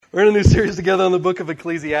We're in a new series together on the book of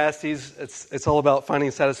Ecclesiastes. It's all about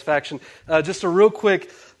finding satisfaction. Just a real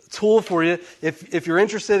quick tool for you. If you're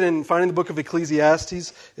interested in finding the book of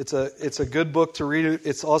Ecclesiastes, it's a good book to read.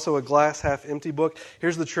 It's also a glass half empty book.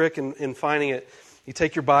 Here's the trick in finding it. You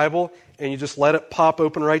take your Bible and you just let it pop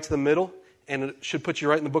open right to the middle, and it should put you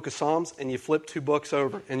right in the book of Psalms, and you flip 2 books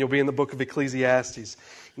over, and you'll be in the book of Ecclesiastes.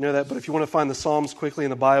 You know that, but if you want to find the Psalms quickly in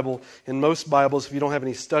the Bible, in most Bibles, if you don't have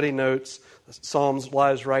any study notes, Psalms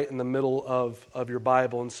lies right in the middle of your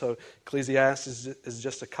Bible. And so Ecclesiastes is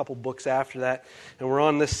just a couple books after that. And we're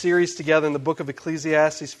on this series together in the book of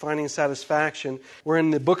Ecclesiastes, Finding Satisfaction. We're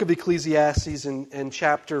in the book of Ecclesiastes in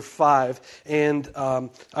chapter 5. And I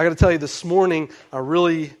got to tell you, this morning, I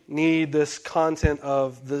really need this content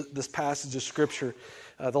of this passage of Scripture.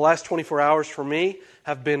 The last 24 hours for me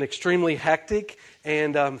have been extremely hectic,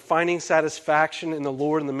 and finding satisfaction in the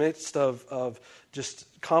Lord in the midst of just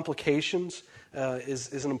complications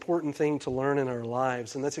is an important thing to learn in our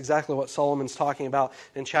lives. And that's exactly what Solomon's talking about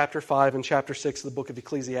in chapter 5 and chapter 6 of the book of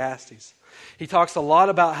Ecclesiastes. He talks a lot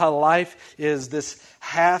about how life is this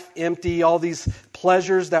half empty, all these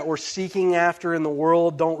pleasures that we're seeking after in the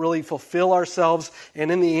world don't really fulfill ourselves,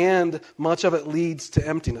 and in the end, much of it leads to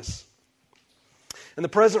emptiness. And the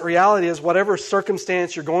present reality is, whatever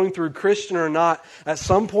circumstance you're going through, Christian or not, at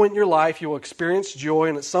some point in your life you will experience joy,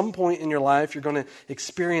 and at some point in your life you're going to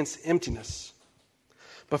experience emptiness.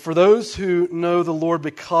 But for those who know the Lord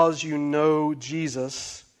because you know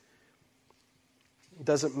Jesus, it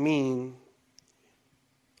doesn't mean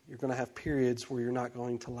you're going to have periods where you're not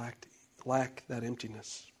going to lack that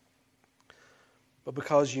emptiness. But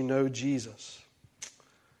because you know Jesus,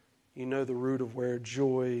 you know the root of where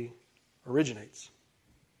joy originates.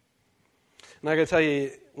 And I got to tell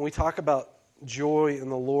you, when we talk about joy in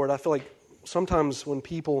the Lord, I feel like sometimes when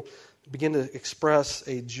people begin to express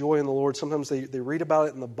a joy in the Lord, sometimes they read about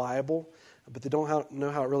it in the Bible, but they don't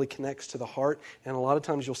know how it really connects to the heart. And a lot of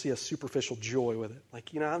times you'll see a superficial joy with it.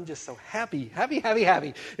 Like, I'm just so happy.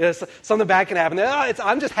 Something bad can happen.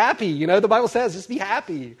 I'm just happy. The Bible says just be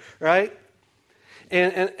happy, right?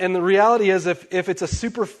 And the reality is, if it's a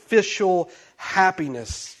superficial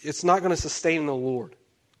happiness, it's not going to sustain the Lord.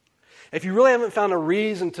 If you really haven't found a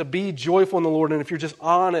reason to be joyful in the Lord, and if you're just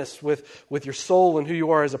honest with your soul and who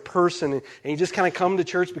you are as a person, and you just kind of come to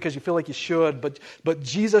church because you feel like you should, but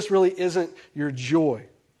Jesus really isn't your joy,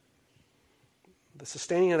 the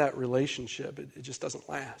sustaining of that relationship, it just doesn't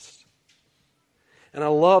last. And I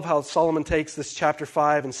love how Solomon takes this chapter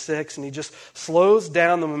 5 and 6, and he just slows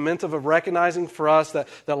down the momentum of recognizing for us that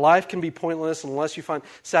life can be pointless unless you find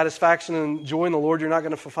satisfaction and joy in the Lord. You're not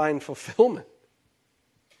going to find fulfillment.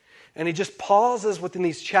 And he just pauses within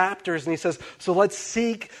these chapters, and he says, so let's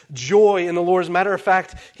seek joy in the Lord. As a matter of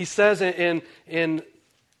fact, he says in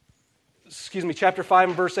chapter 5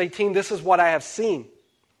 and verse 18, this is what I have seen.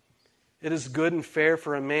 It is good and fair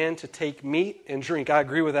for a man to take meat and drink. I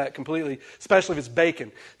agree with that completely, especially if it's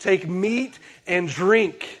bacon. Take meat and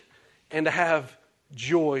drink and to have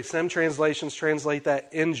joy. Some translations translate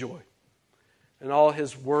that enjoy. And all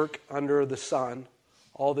his work under the sun,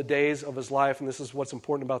 all the days of his life, and this is what's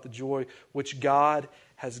important about the joy, which God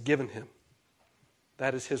has given him.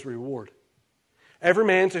 That is his reward. Every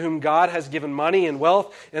man to whom God has given money and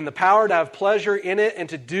wealth and the power to have pleasure in it and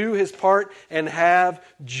to do his part and have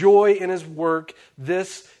joy in his work,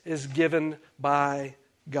 this is given by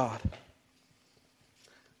God.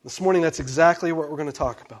 This morning, that's exactly what we're going to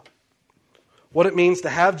talk about. What it means to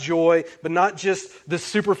have joy, but not just the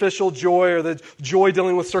superficial joy or the joy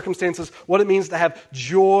dealing with circumstances. What it means to have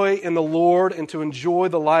joy in the Lord and to enjoy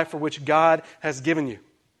the life for which God has given you.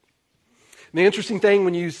 And the interesting thing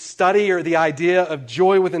when you study or the idea of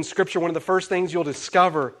joy within Scripture, one of the first things you'll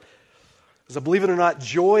discover is that, believe it or not,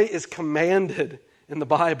 joy is commanded in the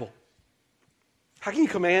Bible. How can you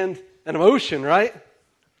command an emotion, right?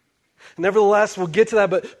 Nevertheless, we'll get to that,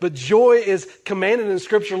 but joy is commanded in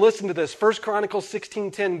Scripture. Listen to this. 1 Chronicles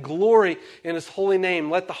 16:10, glory in His holy name.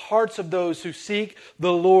 Let the hearts of those who seek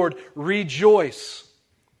the Lord rejoice.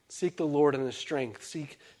 Seek the Lord in His strength.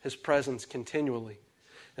 Seek His presence continually.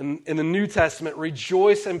 And in the New Testament,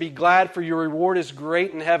 rejoice and be glad, for your reward is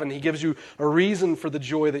great in heaven. He gives you a reason for the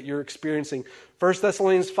joy that you're experiencing. 1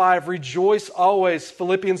 Thessalonians 5, rejoice always.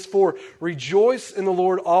 Philippians 4, rejoice in the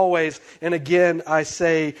Lord always. And again, I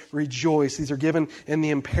say rejoice. These are given in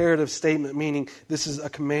the imperative statement, meaning this is a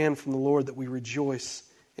command from the Lord that we rejoice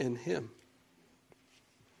in Him.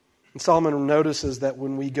 And Solomon notices that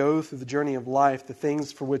when we go through the journey of life, the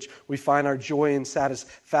things for which we find our joy and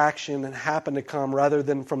satisfaction and happen to come rather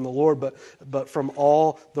than from the Lord, but from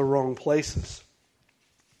all the wrong places.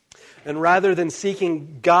 And rather than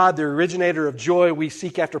seeking God, the originator of joy, we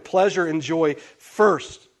seek after pleasure and joy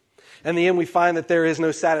first. In the end, we find that there is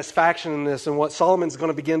no satisfaction in this. And what Solomon's going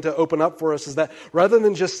to begin to open up for us is that rather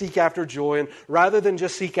than just seek after joy and rather than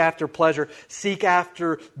just seek after pleasure, seek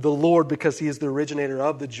after the Lord because He is the originator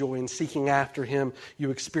of the joy. And seeking after Him, you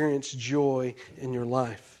experience joy in your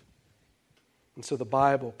life. And so the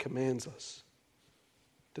Bible commands us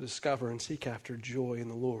to discover and seek after joy in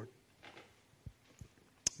the Lord.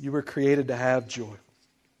 You were created to have joy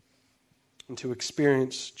and to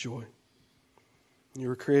experience joy. You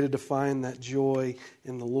were created to find that joy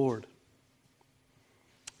in the Lord.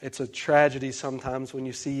 It's a tragedy sometimes when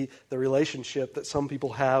you see the relationship that some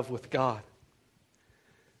people have with God.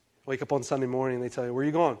 Wake up on Sunday morning and they tell you, "Where are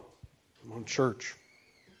you going?" "I'm on church."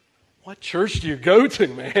 What church do you go to,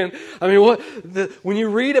 man? I mean, when you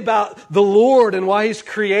read about the Lord and why He's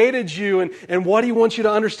created you and what He wants you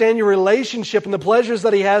to understand your relationship and the pleasures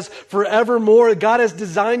that He has forevermore, God has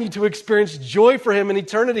designed you to experience joy for Him in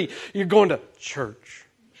eternity. You're going to church.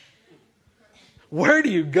 Where do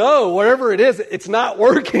you go? Wherever it is, it's not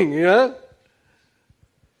working, you know?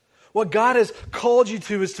 What God has called you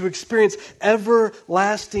to is to experience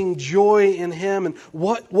everlasting joy in Him. And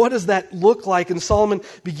what does that look like? And Solomon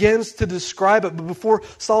begins to describe it. But before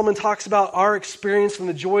Solomon talks about our experience and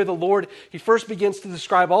the joy of the Lord, he first begins to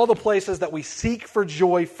describe all the places that we seek for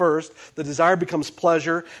joy first. The desire becomes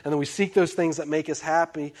pleasure. And then we seek those things that make us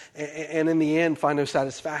happy. And in the end, find no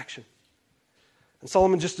satisfaction. And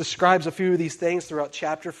Solomon just describes a few of these things throughout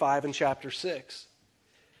chapter 5 and chapter 6.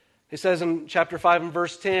 He says in chapter 5 and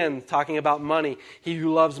verse 10, talking about money, "He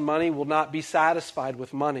who loves money will not be satisfied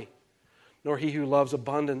with money, nor he who loves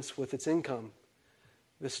abundance with its income.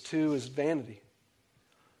 This too is vanity."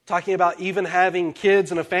 Talking about even having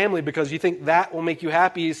kids and a family because you think that will make you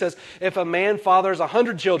happy. He says, if a man fathers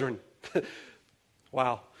 100 children,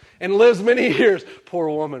 wow, and lives many years, poor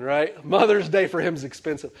woman, right? Mother's Day for him is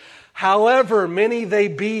expensive. "However many they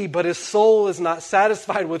be, but his soul is not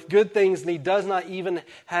satisfied with good things, and he does not even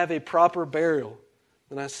have a proper burial,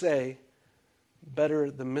 then I say,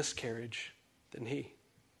 better the miscarriage than he."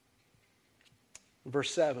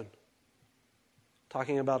 Verse 7,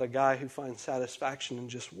 talking about a guy who finds satisfaction in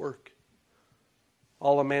just work.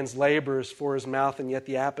 "All a man's labor is for his mouth, and yet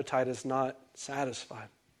the appetite is not satisfied.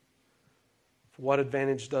 For what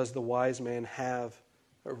advantage does the wise man have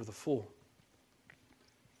over the fool?"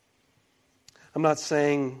 I'm not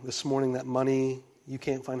saying this morning that money, you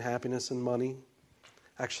can't find happiness in money.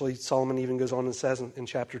 Actually, Solomon even goes on and says in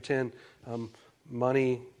chapter 10,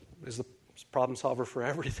 money is the problem solver for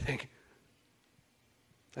everything.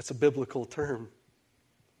 That's a biblical term.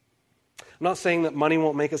 I'm not saying that money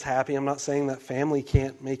won't make us happy. I'm not saying that family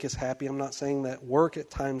can't make us happy. I'm not saying that work at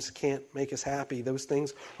times can't make us happy. Those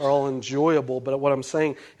things are all enjoyable. But what I'm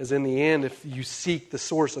saying is in the end, if you seek the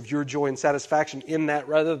source of your joy and satisfaction in that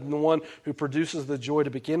rather than the one who produces the joy to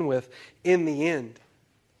begin with, in the end,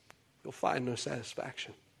 you'll find no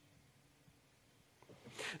satisfaction.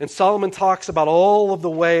 And Solomon talks about all of the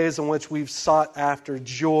ways in which we've sought after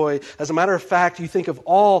joy. As a matter of fact, you think of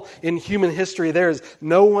all in human history, there is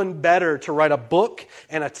no one better to write a book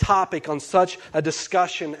and a topic on such a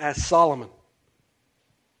discussion as Solomon.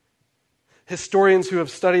 Historians who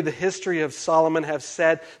have studied the history of Solomon have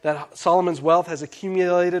said that Solomon's wealth has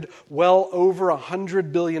accumulated well over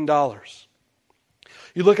 $100 billion.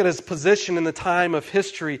 You look at his position in the time of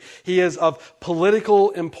history. He is of political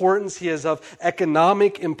importance. He is of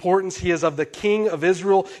economic importance. He is of the king of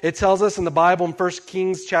Israel. It tells us in the Bible in 1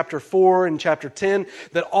 Kings chapter 4 and chapter 10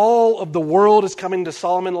 that all of the world is coming to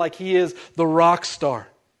Solomon like he is the rock star.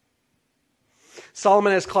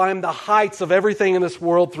 Solomon has climbed the heights of everything in this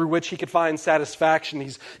world through which he could find satisfaction.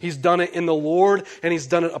 He's done it in the Lord, and he's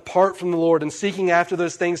done it apart from the Lord. And seeking after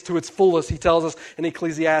those things to its fullest, he tells us in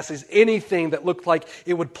Ecclesiastes, anything that looked like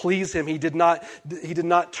it would please him, he did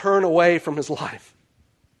not turn away from his life.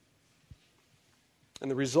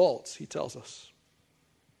 And the results, he tells us,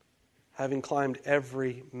 having climbed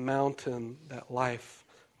every mountain that life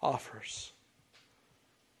offers,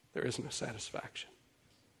 there is no satisfaction.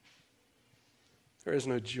 There is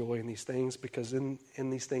no joy in these things because in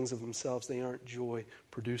these things of themselves, they aren't joy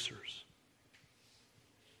producers.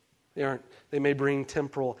 They may bring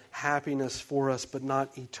temporal happiness for us, but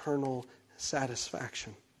not eternal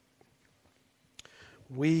satisfaction.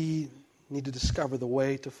 We need to discover the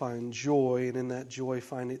way to find joy, and in that joy,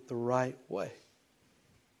 find it the right way.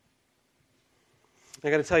 I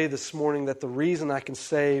got to tell you this morning that the reason I can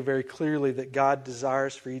say very clearly that God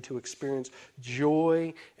desires for you to experience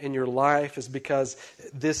joy in your life is because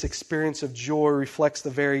this experience of joy reflects the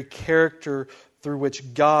very character through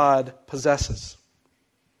which God possesses.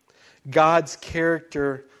 God's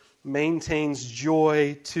character maintains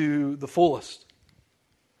joy to the fullest.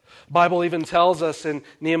 The Bible even tells us in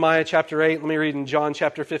Nehemiah chapter 8, let me read in John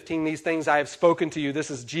chapter 15, these things I have spoken to you. This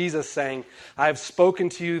is Jesus saying, I have spoken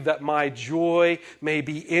to you that my joy may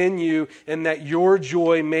be in you and that your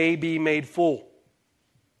joy may be made full.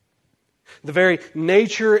 The very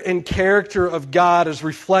nature and character of God is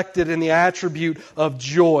reflected in the attribute of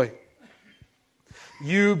joy.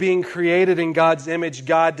 You being created in God's image,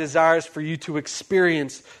 God desires for you to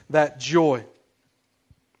experience that joy.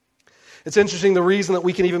 It's interesting, the reason that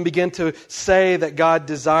we can even begin to say that God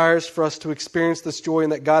desires for us to experience this joy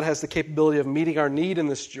and that God has the capability of meeting our need in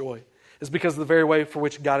this joy is because of the very way for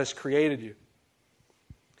which God has created you.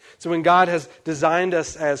 So when God has designed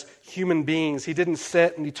us as human beings, He didn't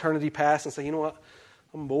sit in eternity past and say, you know what,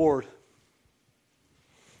 I'm bored.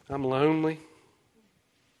 I'm lonely.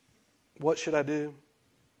 What should I do?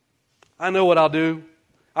 I know what I'll do.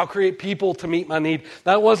 I'll create people to meet my need.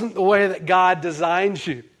 That wasn't the way that God designed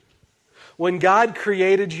you. When God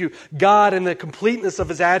created you, God in the completeness of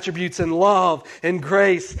His attributes and love and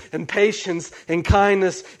grace and patience and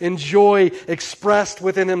kindness and joy expressed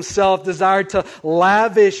within Himself, desired to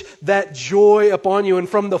lavish that joy upon you. And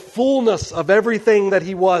from the fullness of everything that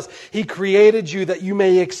He was, He created you that you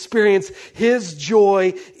may experience His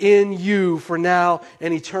joy in you for now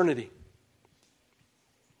and eternity.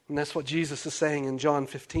 And that's what Jesus is saying in John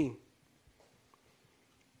 15.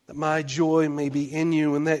 That my joy may be in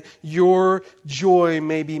you and that your joy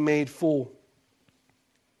may be made full.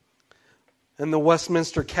 In the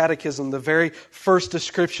Westminster Catechism, the very first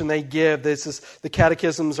description they give, the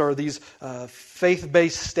catechisms are these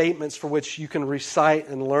faith-based statements for which you can recite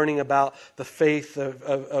in learning about the faith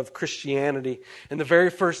of Christianity. In the very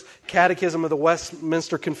first catechism of the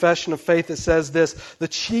Westminster Confession of Faith, it says this: the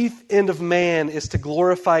chief end of man is to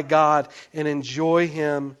glorify God and enjoy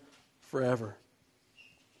Him forever.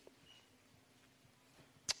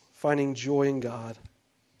 Finding joy in God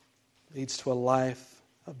leads to a life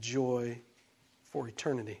of joy for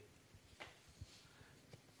eternity.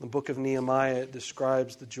 In the book of Nehemiah, it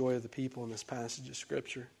describes the joy of the people in this passage of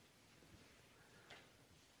Scripture.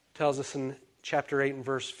 It tells us in chapter 8 and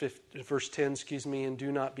verse 10, and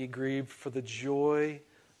do not be grieved, for the joy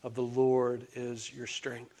of the Lord is your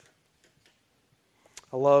strength.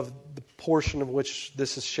 I love the portion of which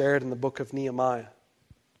this is shared in the book of Nehemiah.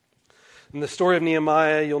 In the story of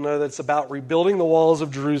Nehemiah, you'll know that it's about rebuilding the walls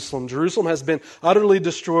of Jerusalem. Jerusalem has been utterly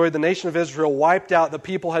destroyed. The nation of Israel wiped out. The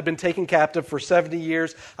people had been taken captive for 70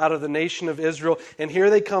 years out of the nation of Israel. And here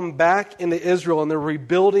they come back into Israel and they're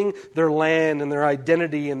rebuilding their land and their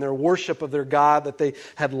identity and their worship of their God that they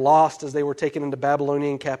had lost as they were taken into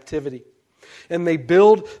Babylonian captivity. And they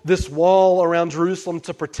build this wall around Jerusalem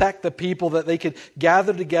to protect the people that they could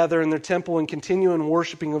gather together in their temple and continue in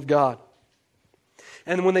worshiping of God.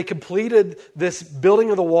 And when they completed this building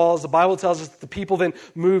of the walls, the Bible tells us that the people then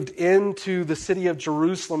moved into the city of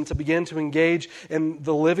Jerusalem to begin to engage in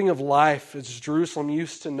the living of life as Jerusalem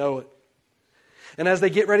used to know it. And as they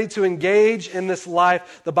get ready to engage in this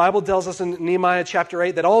life, the Bible tells us in Nehemiah chapter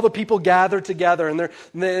 8 that all the people gather together. And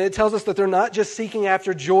it tells us that they're not just seeking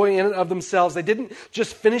after joy in and of themselves. They didn't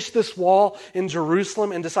just finish this wall in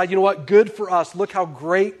Jerusalem and decide, you know what, good for us, look how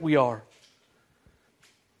great we are.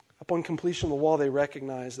 Upon completion of the wall, they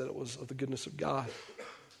recognized that it was of the goodness of God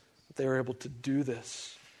that they were able to do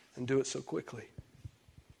this and do it so quickly.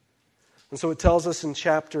 And so it tells us in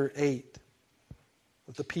chapter 8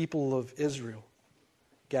 that the people of Israel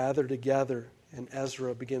gather together and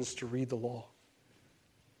Ezra begins to read the law.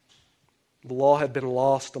 The law had been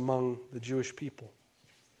lost among the Jewish people.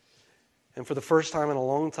 And for the first time in a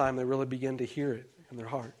long time, they really began to hear it in their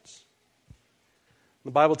hearts. The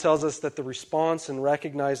Bible tells us that the response in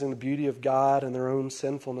recognizing the beauty of God and their own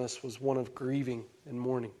sinfulness was one of grieving and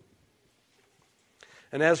mourning.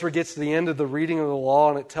 And Ezra gets to the end of the reading of the law,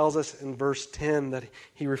 and it tells us in verse 10 that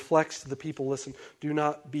he reflects to the people, listen, do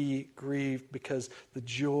not be grieved, because the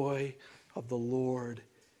joy of the Lord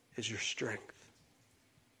is your strength.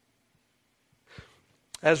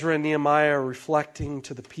 Ezra and Nehemiah are reflecting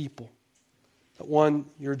to the people that, one,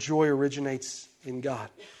 your joy originates in God.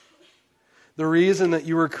 The reason that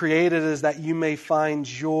you were created is that you may find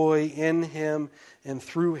joy in Him and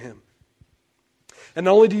through Him. And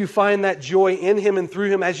not only do you find that joy in Him and through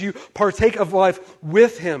Him as you partake of life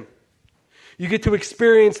with Him, you get to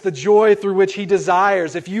experience the joy through which He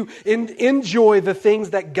desires. If you enjoy the things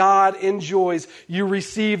that God enjoys, you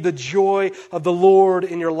receive the joy of the Lord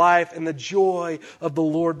in your life, and the joy of the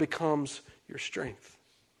Lord becomes your strength.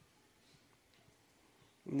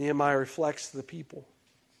 Nehemiah reflects to the people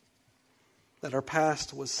that our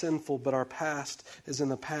past was sinful, but our past is in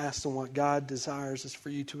the past, and what God desires is for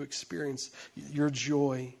you to experience your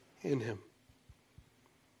joy in Him.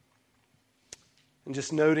 And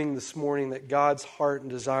just noting this morning that God's heart and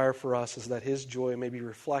desire for us is that His joy may be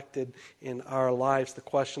reflected in our lives. The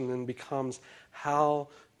question then becomes, how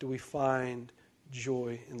do we find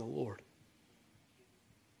joy in the Lord?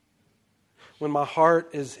 When my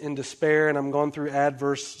heart is in despair and I'm going through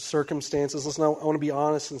adverse circumstances, listen, I want to be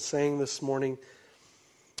honest in saying this morning,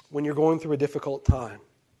 when you're going through a difficult time,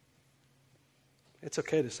 it's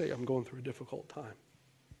okay to say, I'm going through a difficult time.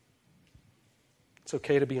 It's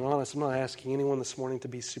okay to be honest. I'm not asking anyone this morning to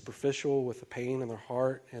be superficial with the pain in their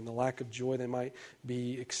heart and the lack of joy they might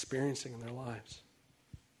be experiencing in their lives.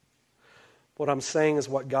 What I'm saying is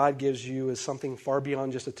what God gives you is something far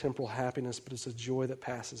beyond just a temporal happiness, but it's a joy that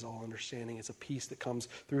passes all understanding. It's a peace that comes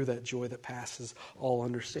through that joy that passes all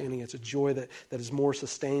understanding. It's a joy that is more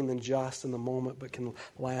sustained than just in the moment, but can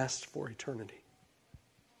last for eternity.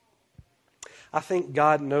 I think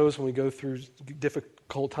God knows when we go through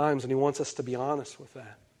difficult times, and He wants us to be honest with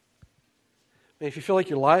that. I mean, if you feel like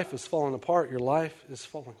your life is falling apart, your life is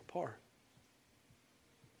falling apart.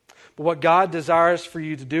 But what God desires for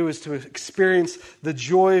you to do is to experience the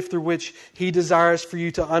joy through which He desires for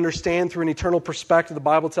you to understand through an eternal perspective. The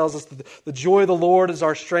Bible tells us that the joy of the Lord is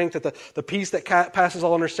our strength, that the peace that passes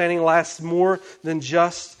all understanding lasts more than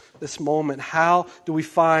just this moment. How do we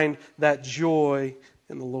find that joy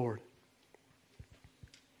in the Lord?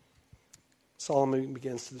 Solomon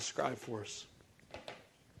begins to describe for us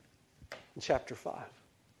in chapter 5.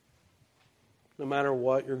 No matter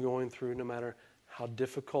what you're going through, no matter how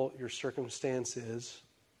difficult your circumstance is,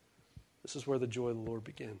 this is where the joy of the Lord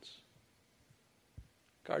begins.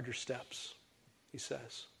 Guard your steps, he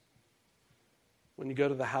says. When you go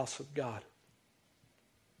to the house of God,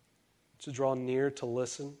 to draw near to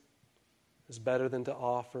listen is better than to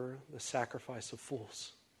offer the sacrifice of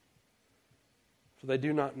fools. For they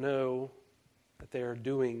do not know that they are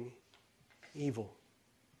doing evil.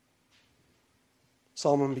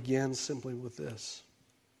 Solomon begins simply with this.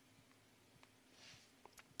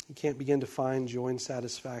 You can't begin to find joy and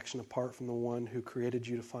satisfaction apart from the one who created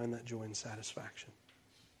you to find that joy and satisfaction.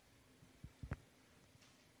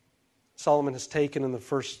 Solomon has taken in the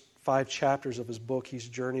first 5 chapters of his book, he's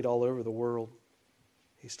journeyed all over the world.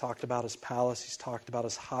 He's talked about his palace, he's talked about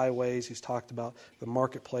his highways, he's talked about the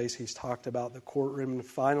marketplace, he's talked about the courtroom, and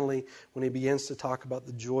finally, when he begins to talk about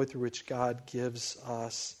the joy through which God gives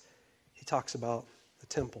us, he talks about the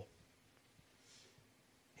temple.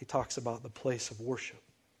 He talks about the place of worship.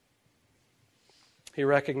 He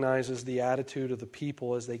recognizes the attitude of the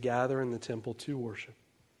people as they gather in the temple to worship.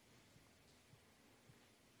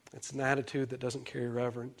 It's an attitude that doesn't carry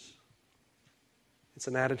reverence. It's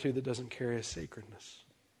an attitude that doesn't carry a sacredness.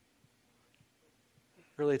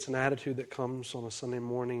 Really, it's an attitude that comes on a Sunday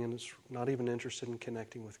morning and is not even interested in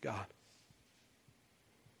connecting with God.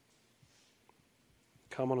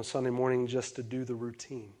 Come on a Sunday morning just to do the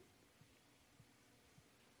routine.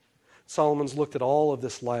 Solomon's looked at all of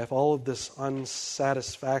this life, all of this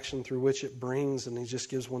unsatisfaction through which it brings, and he just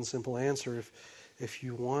gives one simple answer. If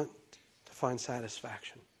you want to find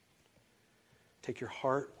satisfaction, take your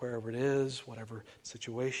heart wherever it is, whatever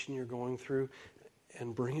situation you're going through,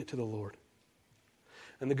 and bring it to the Lord.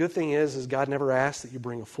 And the good thing is God never asks that you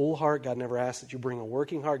bring a full heart. God never asks that you bring a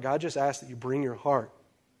working heart. God just asks that you bring your heart.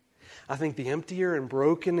 I think the emptier and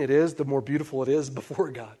broken it is, the more beautiful it is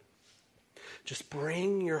before God. Just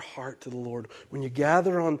bring your heart to the Lord. When you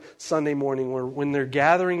gather on Sunday morning or when they're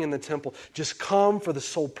gathering in the temple, just come for the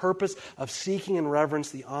sole purpose of seeking and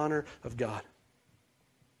reverence the honor of God.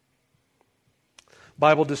 The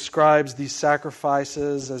Bible describes these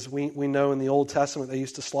sacrifices as we know in the Old Testament they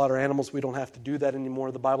used to slaughter animals. We don't have to do that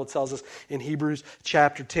anymore. The Bible tells us in Hebrews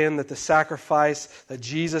chapter 10 that the sacrifice that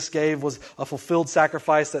Jesus gave was a fulfilled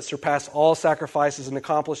sacrifice that surpassed all sacrifices and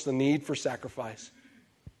accomplished the need for sacrifice.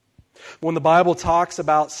 When the Bible talks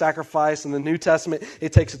about sacrifice in the New Testament,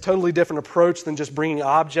 it takes a totally different approach than just bringing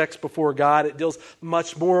objects before God. It deals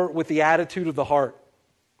much more with the attitude of the heart.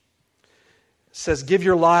 It says, give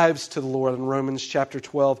your lives to the Lord in Romans chapter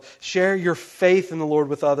 12. Share your faith in the Lord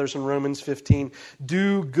with others in Romans 15.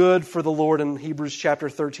 Do good for the Lord in Hebrews chapter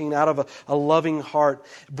 13 out of a loving heart.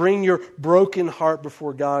 Bring your broken heart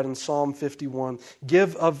before God in Psalm 51.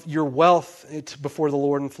 Give of your wealth before the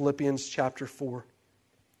Lord in Philippians chapter 4.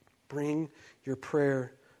 Bring your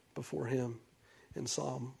prayer before Him in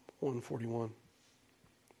Psalm 141.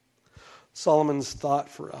 Solomon's thought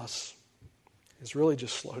for us is really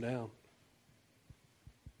just slow down.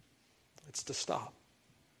 It's to stop.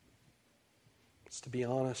 It's to be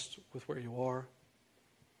honest with where you are.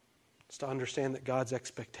 It's to understand that God's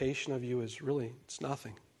expectation of you is really, it's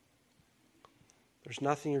nothing. There's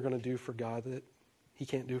nothing you're going to do for God that He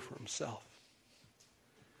can't do for Himself.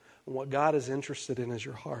 And what God is interested in is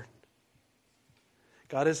your heart.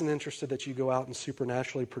 God isn't interested that you go out and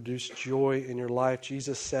supernaturally produce joy in your life.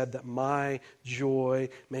 Jesus said that my joy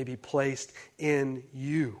may be placed in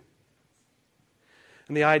you.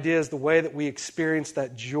 And the idea is the way that we experience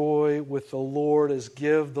that joy with the Lord is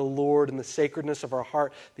give the Lord in the sacredness of our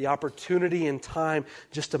heart the opportunity and time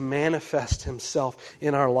just to manifest Himself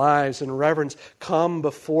in our lives in reverence. Come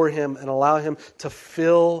before Him and allow Him to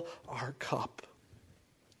fill our cup.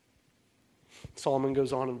 Solomon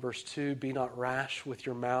goes on in verse 2, be not rash with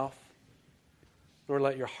your mouth, nor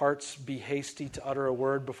let your hearts be hasty to utter a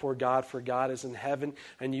word before God, for God is in heaven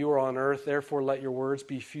and you are on earth. Therefore let your words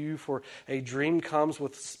be few, for a dream comes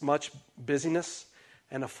with much busyness,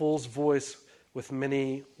 and a fool's voice with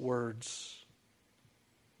many words.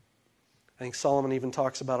 I think Solomon even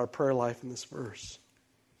talks about our prayer life in this verse.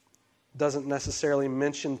 Doesn't necessarily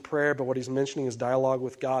mention prayer, but what he's mentioning is dialogue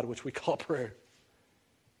with God, which we call prayer.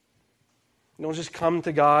 Don't just come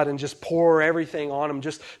to God and just pour everything on Him.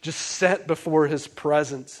 Just set before His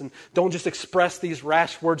presence. And don't just express these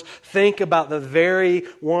rash words. Think about the very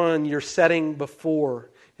one you're setting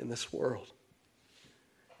before in this world.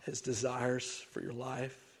 His desires for your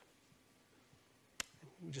life.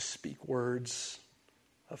 You just speak words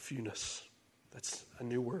of fewness. That's a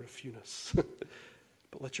new word, of fewness.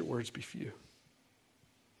 But let your words be few.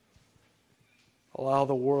 Allow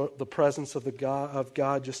the presence of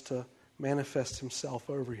God just to manifest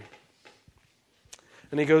Himself over you.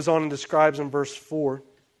 And he goes on and describes in verse 4,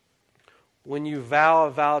 when you vow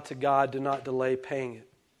a vow to God, do not delay paying it,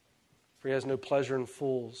 for He has no pleasure in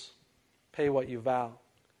fools. Pay what you vow.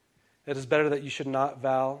 It is better that you should not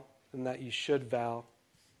vow than that you should vow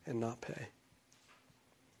and not pay.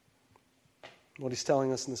 What he's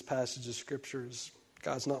telling us in this passage of Scripture is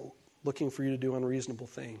God's not looking for you to do unreasonable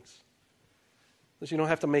things. Because you don't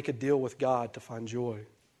have to make a deal with God to find joy.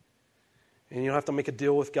 And you don't have to make a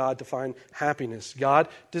deal with God to find happiness. God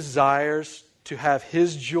desires to have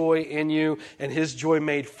His joy in you and His joy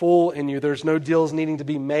made full in you. There's no deals needing to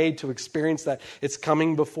be made to experience that. It's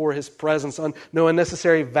coming before His presence. No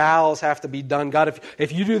unnecessary vows have to be done. God,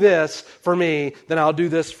 if you do this for me, then I'll do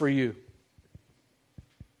this for you.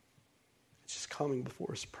 It's just coming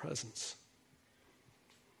before His presence.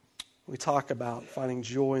 When we talk about finding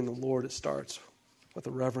joy in the Lord, it starts with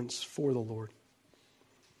a reverence for the Lord.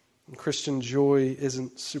 And Christian joy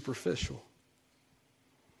isn't superficial.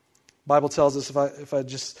 The Bible tells us, if I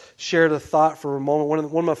just shared a thought for a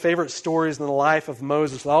moment, one of my favorite stories in the life of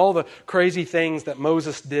Moses, all the crazy things that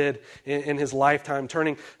Moses did in his lifetime,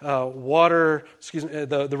 turning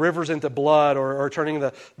the rivers into blood, or turning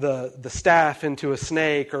the staff into a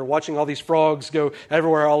snake, or watching all these frogs go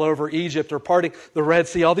everywhere all over Egypt, or parting the Red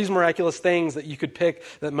Sea, all these miraculous things that you could pick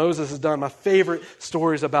that Moses has done. My favorite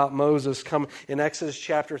stories about Moses come in Exodus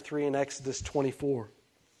chapter 3 and Exodus 24.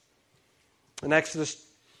 In Exodus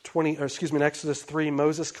 3,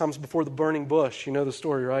 Moses comes before the burning bush. You know the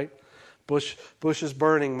story, right? Bush is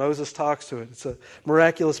burning. Moses talks to it. It's a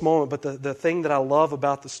miraculous moment. But the thing that I love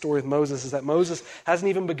about the story of Moses is that Moses hasn't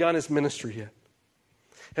even begun his ministry yet.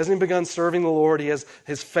 He hasn't even begun serving the Lord. His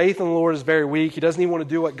faith in the Lord is very weak. He doesn't even want to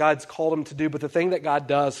do what God's called him to do. But the thing that God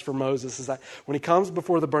does for Moses is that when he comes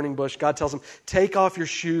before the burning bush, God tells him, take off your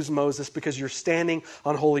shoes, Moses, because you're standing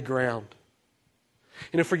on holy ground.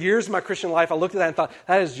 You know, for years in my Christian life, I looked at that and thought,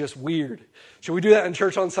 that is just weird. Should we do that in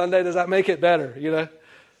church on Sunday? Does that make it better? You know,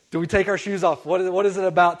 do we take our shoes off? What is it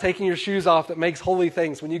about taking your shoes off that makes holy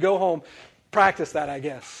things? When you go home, practice that, I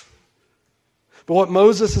guess. But what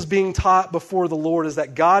Moses is being taught before the Lord is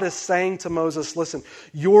that God is saying to Moses, listen,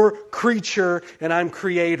 you're creature and I'm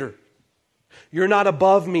creator. You're not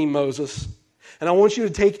above me, Moses. And I want you to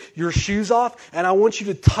take your shoes off, and I want you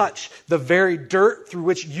to touch the very dirt through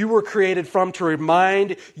which you were created from to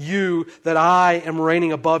remind you that I am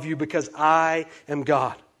reigning above you because I am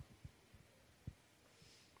God.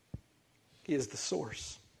 He is the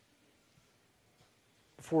source.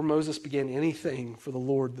 Before Moses began anything for the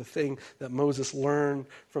Lord, the thing that Moses learned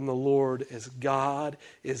from the Lord is God,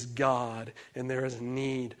 and there is a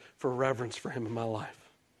need for reverence for Him in my life.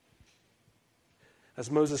 As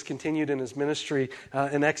Moses continued in his ministry,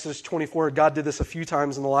 in Exodus 24, God did this a few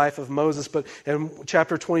times in the life of Moses, but in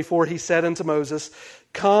chapter 24, He said unto Moses,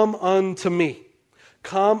 come unto me.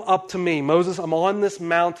 Come up to me. Moses, I'm on this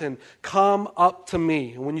mountain. Come up to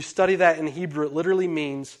me. And when you study that in Hebrew, it literally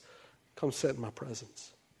means, come sit in my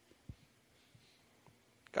presence.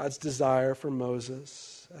 God's desire for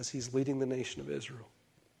Moses as he's leading the nation of Israel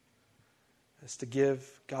is to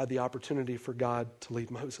give God the opportunity for God to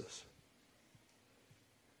lead Moses.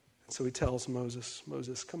 And so he tells Moses,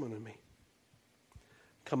 Moses, come unto me.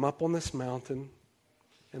 Come up on this mountain.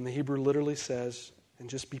 And the Hebrew literally says, and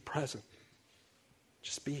just be present.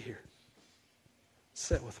 Just be here.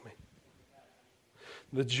 Sit with me.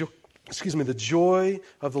 The joy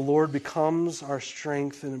of the Lord becomes our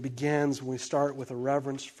strength, and it begins when we start with a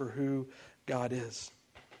reverence for who God is.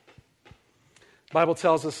 The Bible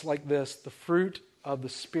tells us like this: the fruit of the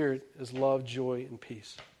Spirit is love, joy, and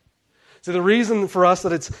peace. So the reason for us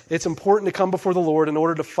that it's important to come before the Lord in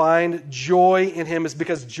order to find joy in Him is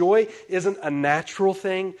because joy isn't a natural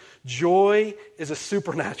thing. Joy is a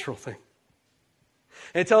supernatural thing.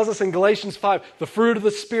 And it tells us in Galatians 5, the fruit of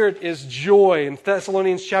the Spirit is joy. In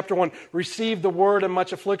Thessalonians chapter 1, receive the word in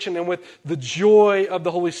much affliction and with the joy of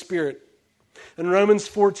the Holy Spirit. In Romans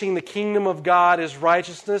 14, the kingdom of God is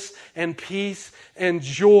righteousness and peace and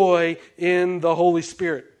joy in the Holy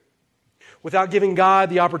Spirit. Without giving God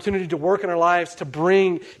the opportunity to work in our lives to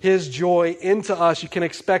bring His joy into us, you can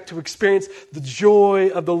expect to experience the joy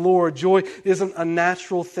of the Lord. Joy isn't a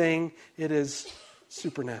natural thing, it is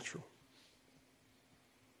supernatural.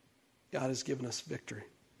 God has given us victory.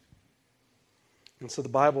 And so the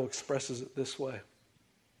Bible expresses it this way.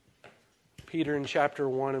 Peter in chapter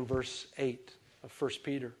 1 and verse 8 of 1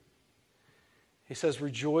 Peter. He says,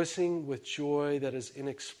 rejoicing with joy that is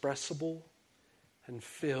inexpressible and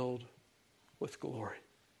filled with glory.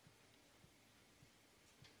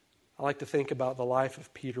 I like to think about the life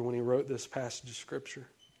of Peter when he wrote this passage of Scripture.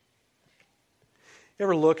 You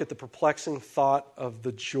ever look at the perplexing thought of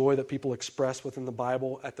the joy that people express within the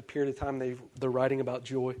Bible at the period of time they're writing about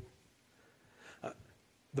joy?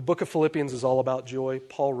 The book of Philippians is all about joy.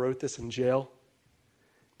 Paul wrote this in jail.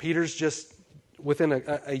 Peter's just within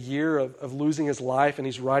a year of losing his life, and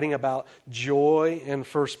he's writing about joy in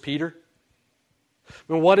 1 Peter.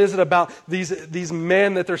 I mean, what is it about these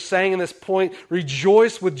men that they're saying in this point?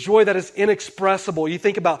 Rejoice with joy that is inexpressible. You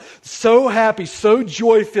think about so happy, so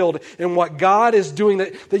joy-filled in what God is doing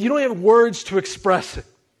that you don't have words to express it.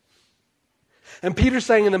 And Peter's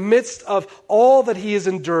saying in the midst of all that he has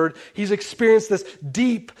endured, he's experienced this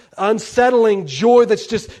deep, unsettling joy that's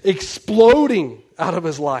just exploding out of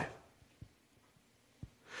his life.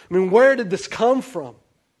 I mean, where did this come from?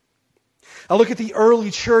 I look at the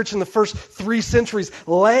early church in the first 3 centuries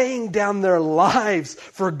laying down their lives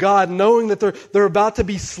for God, knowing that they're about to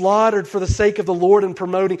be slaughtered for the sake of the Lord and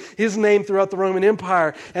promoting His name throughout the Roman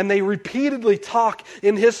Empire. And they repeatedly talk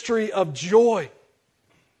in history of joy.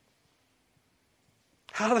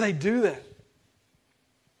 How do they do that?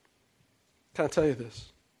 Can I tell you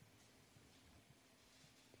this?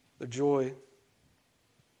 Their joy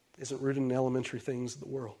isn't rooted in elementary things of the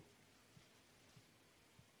world.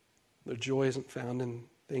 Their joy isn't found in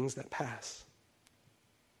things that pass.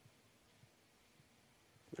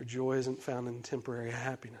 Their joy isn't found in temporary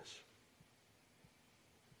happiness.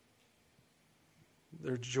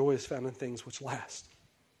 Their joy is found in things which last.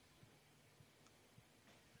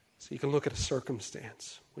 So you can look at a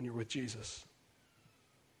circumstance when you're with Jesus,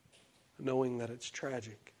 knowing that it's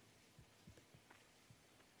tragic,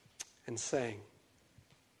 and saying,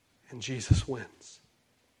 and Jesus wins.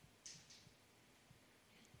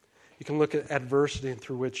 You can look at adversity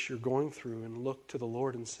through which you're going through and look to the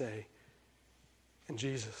Lord and say, and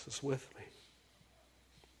Jesus is with me.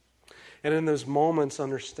 And in those moments,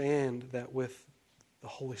 understand that with the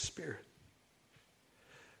Holy Spirit,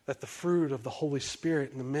 that the fruit of the Holy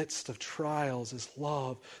Spirit in the midst of trials is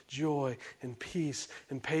love, joy, and peace,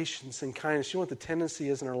 and patience, and kindness. You know what the tendency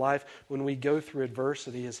is in our life when we go through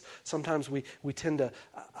adversity is sometimes we tend to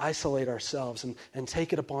isolate ourselves and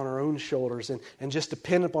take it upon our own shoulders and just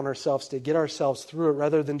depend upon ourselves to get ourselves through it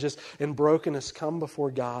rather than just in brokenness come before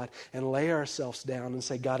God and lay ourselves down and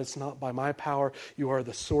say, God, it's not by my power. You are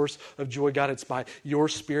the source of joy. God, it's by your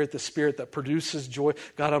Spirit, the Spirit that produces joy.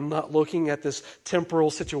 God, I'm not looking at this temporal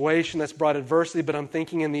situation that's brought adversity, but I'm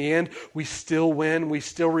thinking in the end, we still win, we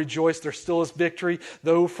still rejoice, there still is victory,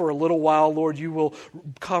 though for a little while, Lord, you will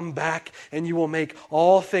come back and you will make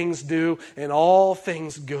all things new and all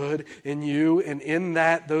things good in you, and in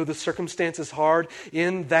that, though the circumstance is hard,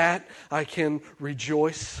 in that I can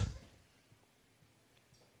rejoice.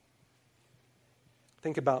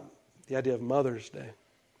 Think about the idea of Mother's Day.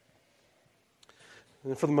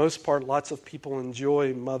 And for the most part, lots of people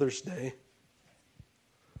enjoy Mother's Day.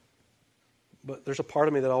 But there's a part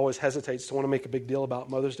of me that always hesitates to want to make a big deal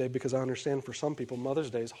about Mother's Day because I understand for some people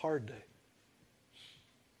Mother's Day is a hard day.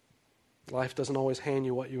 Life doesn't always hand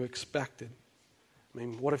you what you expected. I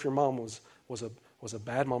mean, what if your mom was a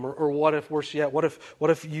bad mom? Or what if, worse yet, what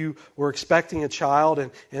if you were expecting a child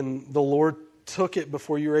and the Lord took it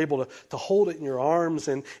before you were able to hold it in your arms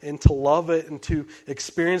and to love it and to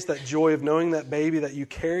experience that joy of knowing that baby, that you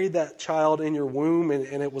carried that child in your womb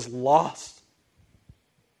and it was lost.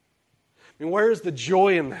 I mean, where is the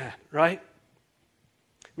joy in that, right?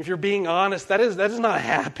 If you're being honest, that is not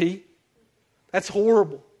happy. That's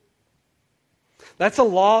horrible. That's a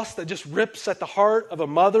loss that just rips at the heart of a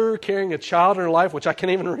mother carrying a child in her life, which I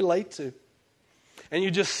can't even relate to. And you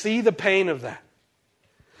just see the pain of that.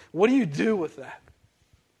 What do you do with that?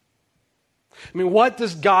 I mean, what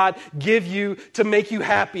does God give you to make you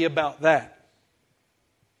happy about that?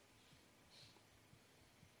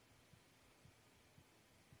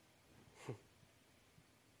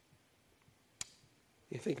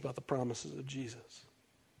 You think about the promises of Jesus.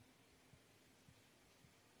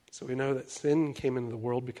 So we know that sin came into the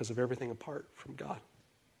world because of everything apart from God.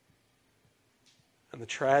 And the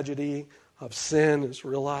tragedy of sin is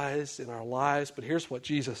realized in our lives. But here's what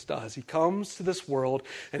Jesus does. He comes to this world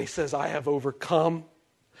and he says, I have overcome.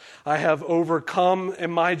 I have overcome,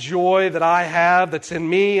 and my joy that I have that's in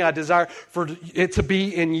me, I desire for it to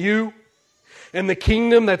be in you. And the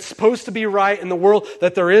kingdom that's supposed to be right in the world,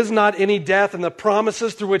 that there is not any death, and the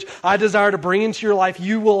promises through which I desire to bring into your life,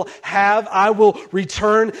 you will have. I will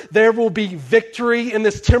return. There will be victory in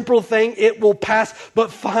this temporal thing. It will pass,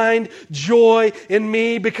 but find joy in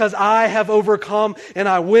me because I have overcome and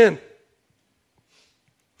I win.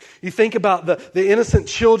 You think about the innocent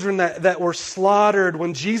children that were slaughtered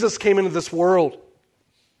when Jesus came into this world.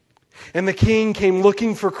 And the king came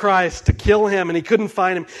looking for Christ to kill him, and he couldn't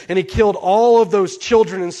find him. And he killed all of those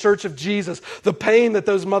children in search of Jesus. The pain that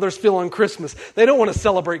those mothers feel on Christmas. They don't want to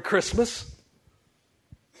celebrate Christmas.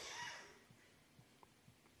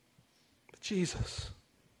 But Jesus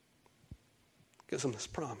gives them this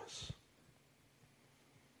promise.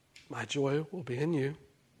 My joy will be in you.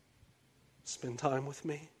 Spend time with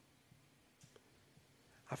me.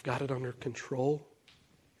 I've got it under control.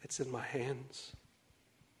 It's in my hands.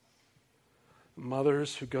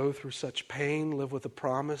 Mothers who go through such pain live with the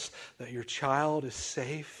promise that your child is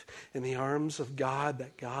safe in the arms of God,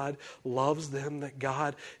 that God loves them, that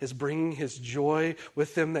God is bringing His joy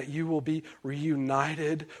with them, that you will be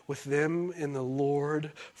reunited with them in the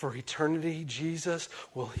Lord for eternity. Jesus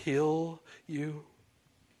will heal you.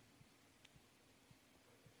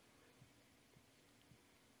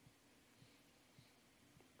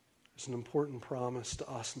 There's an important promise to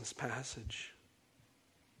us in this passage.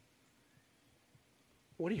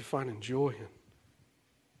 What do you find joy in?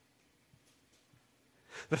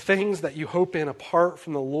 The things that you hope in apart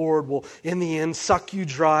from the Lord will, in the end, suck you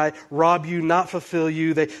dry, rob you, not fulfill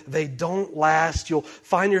you. They don't last. You'll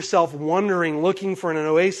find yourself wandering, looking for an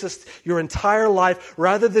oasis your entire life,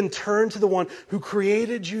 rather than turn to the one who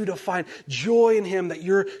created you to find joy in Him, that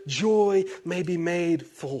your joy may be made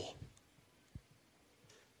full.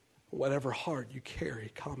 Whatever heart you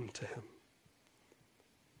carry, come to Him.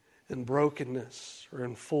 In brokenness or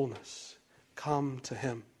in fullness, come to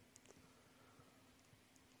Him.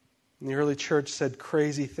 And the early church said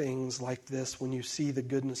crazy things like this when you see the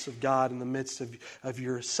goodness of God in the midst of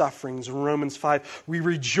your sufferings. In Romans 5, we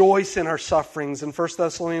rejoice in our sufferings. In 1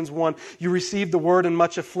 Thessalonians 1, you receive the word in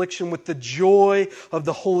much affliction with the joy of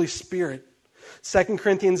the Holy Spirit. 2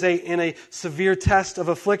 Corinthians 8, in a severe test of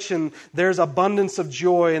affliction, there's abundance of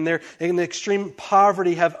joy, and there in extreme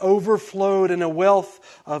poverty have overflowed in a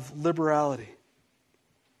wealth of liberality.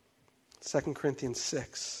 2 Corinthians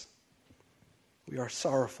 6, we are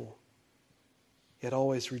sorrowful, yet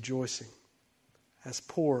always rejoicing, as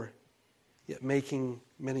poor, yet making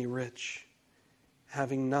many rich,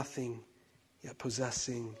 having nothing, yet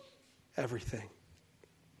possessing everything.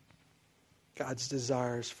 God's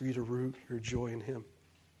desire is for you to root your joy in Him.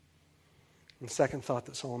 And the second thought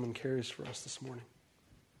that Solomon carries for us this morning.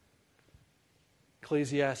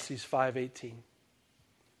 Ecclesiastes 5:18.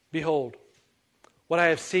 Behold, what I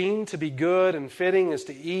have seen to be good and fitting is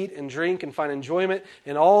to eat and drink and find enjoyment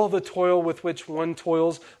in all the toil with which one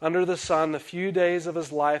toils under the sun the few days of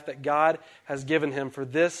his life that God has given him, for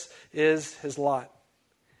this is his lot.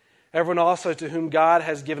 Everyone also to whom God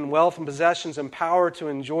has given wealth and possessions and power to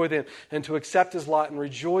enjoy them and to accept his lot and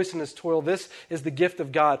rejoice in his toil, this is the gift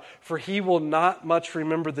of God. For he will not much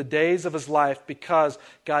remember the days of his life because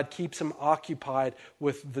God keeps him occupied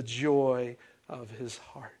with the joy of his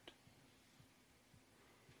heart.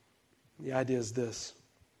 The idea is this.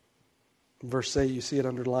 In verse 8, you see it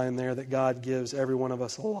underlined there, that God gives every one of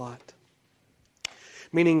us a lot.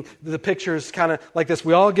 Meaning the picture is kind of like this.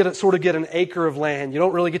 We all get an acre of land. You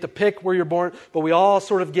don't really get to pick where you're born, but we all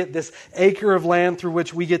sort of get this acre of land through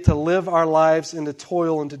which we get to live our lives and to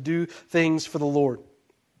toil and to do things for the Lord.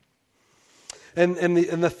 And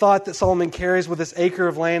the thought that Solomon carries with this acre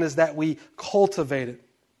of land is that we cultivate it.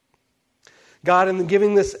 God, in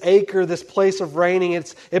giving this acre, this place of reigning,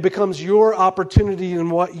 it becomes your opportunity in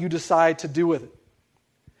what you decide to do with it.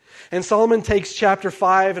 And Solomon takes chapter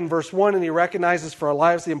 5 and verse 1, and he recognizes for our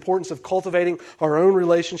lives the importance of cultivating our own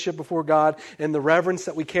relationship before God and the reverence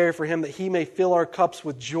that we carry for Him, that He may fill our cups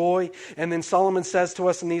with joy. And then Solomon says to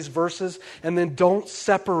us in these verses, and then don't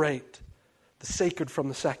separate the sacred from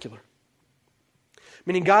the secular.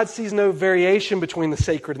 Meaning God sees no variation between the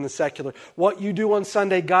sacred and the secular. What you do on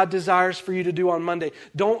Sunday, God desires for you to do on Monday.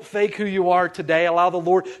 Don't fake who you are today. Allow the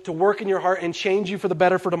Lord to work in your heart and change you for the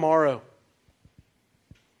better for tomorrow.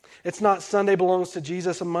 It's not Sunday belongs to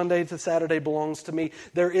Jesus and Monday to Saturday belongs to me.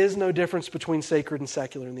 There is no difference between sacred and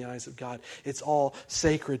secular in the eyes of God. It's all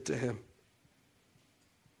sacred to Him.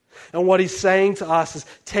 And what He's saying to us is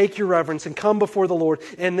take your reverence and come before the Lord.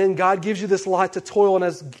 And then God gives you this lot to toil. And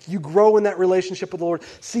as you grow in that relationship with the Lord,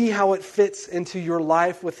 see how it fits into your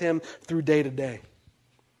life with Him through day to day.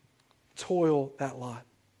 Toil that lot.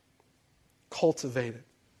 Cultivate it.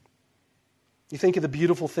 You think of the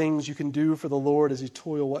beautiful things you can do for the Lord as you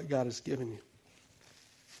toil what God has given you.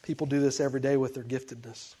 People do this every day with their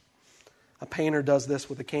giftedness. A painter does this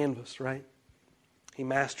with a canvas, right? He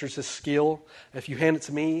masters his skill. If you hand it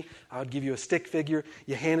to me, I would give you a stick figure.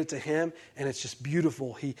 You hand it to him, and it's just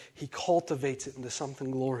beautiful. He cultivates it into something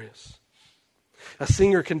glorious. A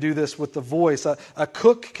singer can do this with the voice. A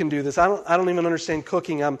cook can do this. I don't even understand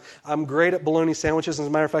cooking. I'm great at bologna sandwiches. As a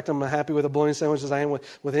matter of fact, I'm happy with a bologna sandwich as I am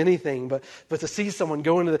with anything. But to see someone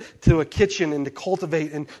go into a kitchen and to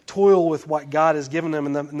cultivate and toil with what God has given them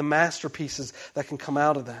and the masterpieces that can come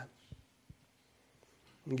out of that.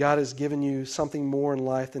 And God has given you something more in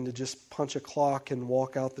life than to just punch a clock and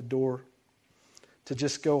walk out the door. To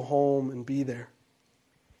just go home and be there.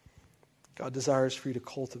 God desires for you to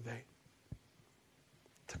cultivate.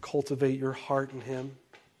 To cultivate your heart in Him.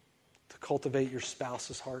 To cultivate your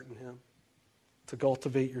spouse's heart in Him. To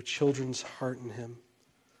cultivate your children's heart in Him.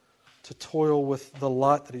 To toil with the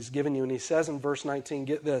lot that He's given you. And He says in verse 19,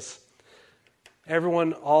 get this.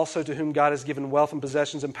 Everyone also to whom God has given wealth and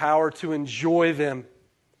possessions and power to enjoy them.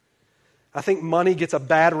 I think money gets a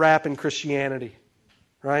bad rap in Christianity.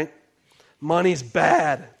 Right? Money's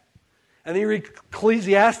bad. And then you read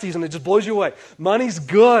Ecclesiastes and it just blows you away. Money's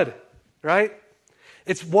good. Right?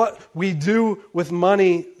 It's what we do with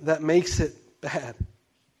money that makes it bad.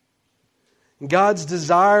 And God's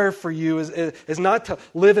desire for you is not to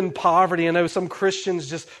live in poverty. I know some Christians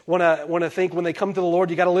just want to think when they come to the Lord,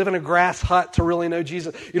 you got to live in a grass hut to really know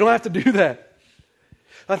Jesus. You don't have to do that.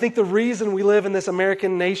 I think the reason we live in this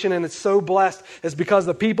American nation and it's so blessed is because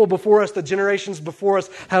the people before us, the generations before us,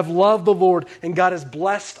 have loved the Lord and God has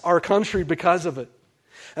blessed our country because of it.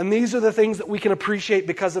 And these are the things that we can appreciate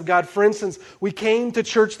because of God. For instance, we came to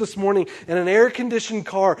church this morning in an air-conditioned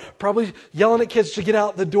car, probably yelling at kids to get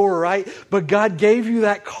out the door, right? But God gave you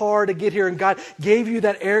that car to get here, and God gave you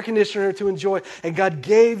that air conditioner to enjoy, and God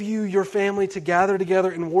gave you your family to gather together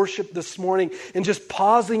and worship this morning, and just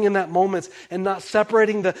pausing in that moment and not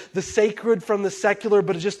separating the sacred from the secular,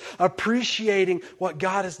 but just appreciating what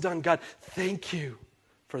God has done. God, thank you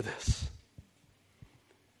for this.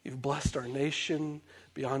 You've blessed our nation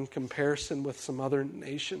beyond comparison with some other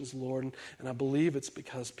nations, Lord. And I believe it's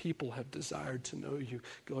because people have desired to know you.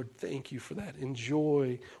 Lord, thank you for that.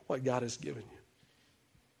 Enjoy what God has given you.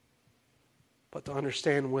 But to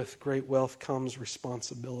understand with great wealth comes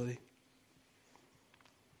responsibility.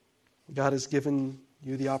 God has given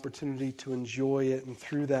you the opportunity to enjoy it and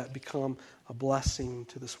through that become a blessing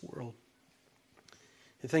to this world.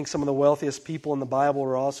 You think some of the wealthiest people in the Bible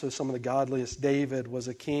are also some of the godliest. David was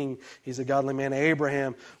a king. He's a godly man.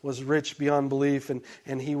 Abraham was rich beyond belief,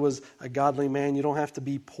 and he was a godly man. You don't have to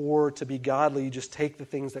be poor to be godly. You just take the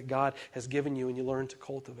things that God has given you and you learn to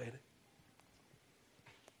cultivate it.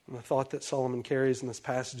 And the thought that Solomon carries in this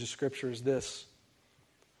passage of Scripture is this.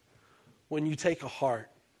 When you take a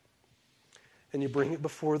heart and you bring it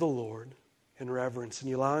before the Lord in reverence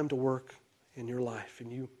and you allow Him to work in your life,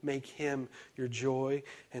 and you make Him your joy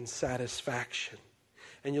and satisfaction,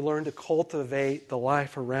 and you learn to cultivate the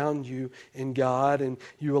life around you in God, and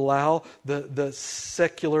you allow the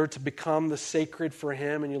secular to become the sacred for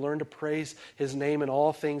Him, and you learn to praise His name in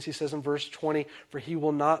all things. He says in verse 20, for he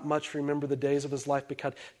will not much remember the days of his life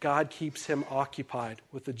because God keeps him occupied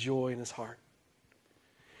with the joy in his heart.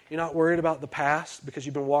 You're not worried about the past because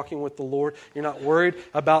you've been walking with the Lord. You're not worried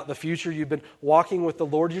about the future. You've been walking with the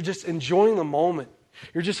Lord. You're just enjoying the moment.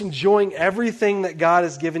 You're just enjoying everything that God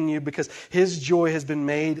has given you because His joy has been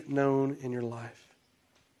made known in your life.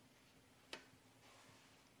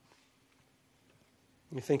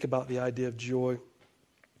 You think about the idea of joy,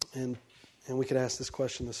 and we could ask this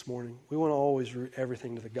question this morning. We want to always root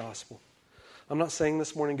everything to the gospel. I'm not saying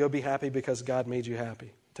this morning go be happy because God made you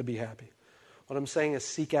happy, to be happy. What I'm saying is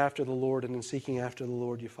seek after the Lord, and in seeking after the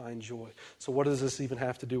Lord you find joy. So what does this even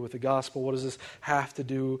have to do with the gospel? What does this have to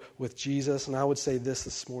do with Jesus? And I would say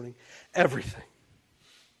this morning: everything.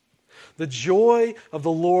 The joy of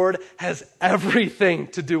the Lord has everything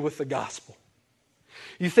to do with the gospel.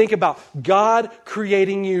 You think about God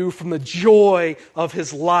creating you from the joy of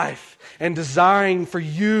His life and desiring for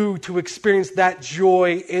you to experience that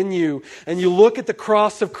joy in you. And you look at the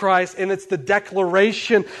cross of Christ, and it's the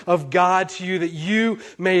declaration of God to you that you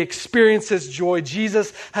may experience His joy.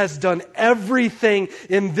 Jesus has done everything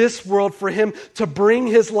in this world for Him to bring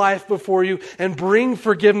His life before you and bring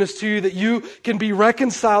forgiveness to you, that you can be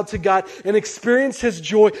reconciled to God and experience His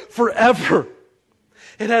joy forever.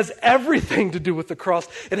 It has everything to do with the cross.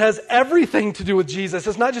 It has everything to do with Jesus.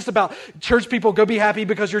 It's not just about church people, go be happy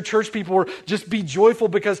because you're church people, or just be joyful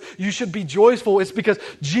because you should be joyful. It's because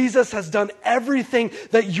Jesus has done everything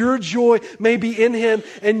that your joy may be in Him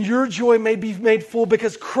and your joy may be made full,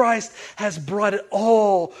 because Christ has brought it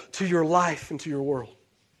all to your life and to your world.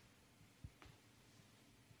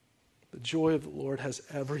 The joy of the Lord has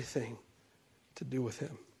everything to do with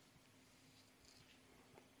Him.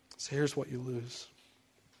 So here's what you lose.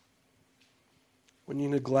 When you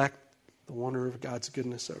neglect the wonder of God's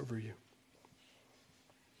goodness over you,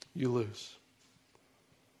 you lose.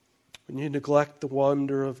 When you neglect the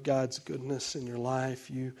wonder of God's goodness in your life,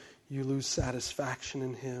 you lose satisfaction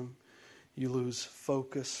in Him. You lose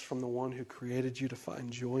focus from the one who created you to find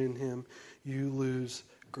joy in Him. You lose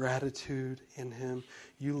gratitude in Him.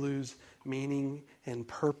 You lose meaning and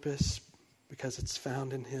purpose because it's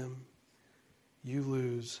found in Him. You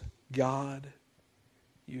lose God.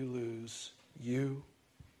 You lose you,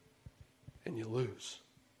 and you lose.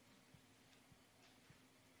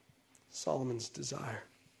 Solomon's desire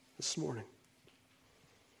this morning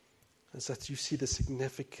is that you see the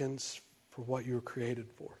significance for what you were created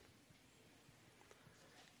for.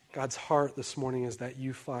 God's heart this morning is that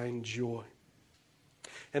you find joy.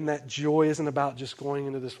 And that joy isn't about just going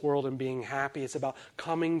into this world and being happy. It's about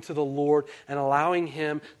coming to the Lord and allowing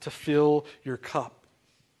Him to fill your cup.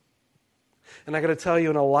 And I got to tell you,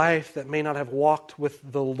 in a life that may not have walked with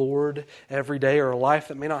the Lord every day, or a life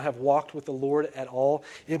that may not have walked with the Lord at all,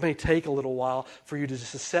 it may take a little while for you to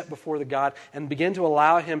just sit before the God and begin to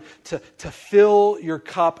allow Him to fill your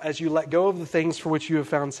cup as you let go of the things for which you have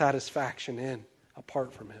found satisfaction in,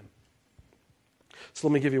 apart from Him. So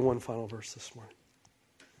let me give you one final verse this morning.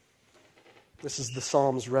 This is the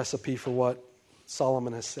Psalm's recipe for what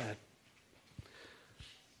Solomon has said.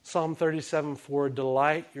 Psalm 37:4,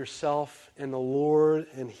 delight yourself in the Lord,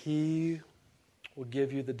 and He will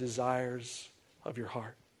give you the desires of your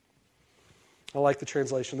heart. I like the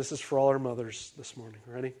translation. This is for all our mothers this morning.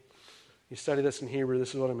 Ready? You study this in Hebrew,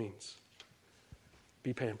 this is what it means.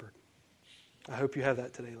 Be pampered. I hope you have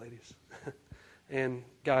that today, ladies. And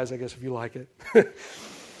guys, I guess if you like it.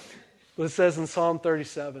 But it says in Psalm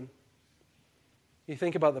 37, you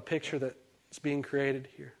think about the picture that's being created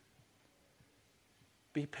here.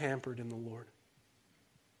 Be pampered in the Lord.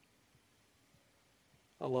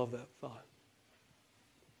 I love that thought.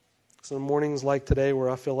 So mornings like today where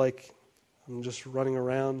I feel like I'm just running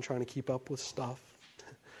around trying to keep up with stuff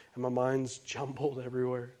and my mind's jumbled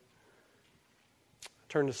everywhere, I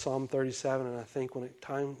turn to Psalm 37 and I think when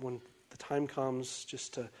the time comes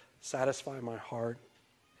just to satisfy my heart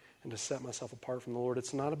and to set myself apart from the Lord,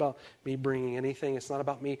 it's not about me bringing anything. It's not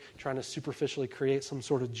about me trying to superficially create some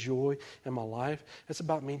sort of joy in my life. It's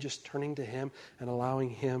about me just turning to Him and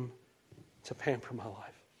allowing Him to pamper my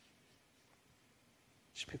life.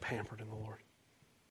 Just be pampered in the Lord.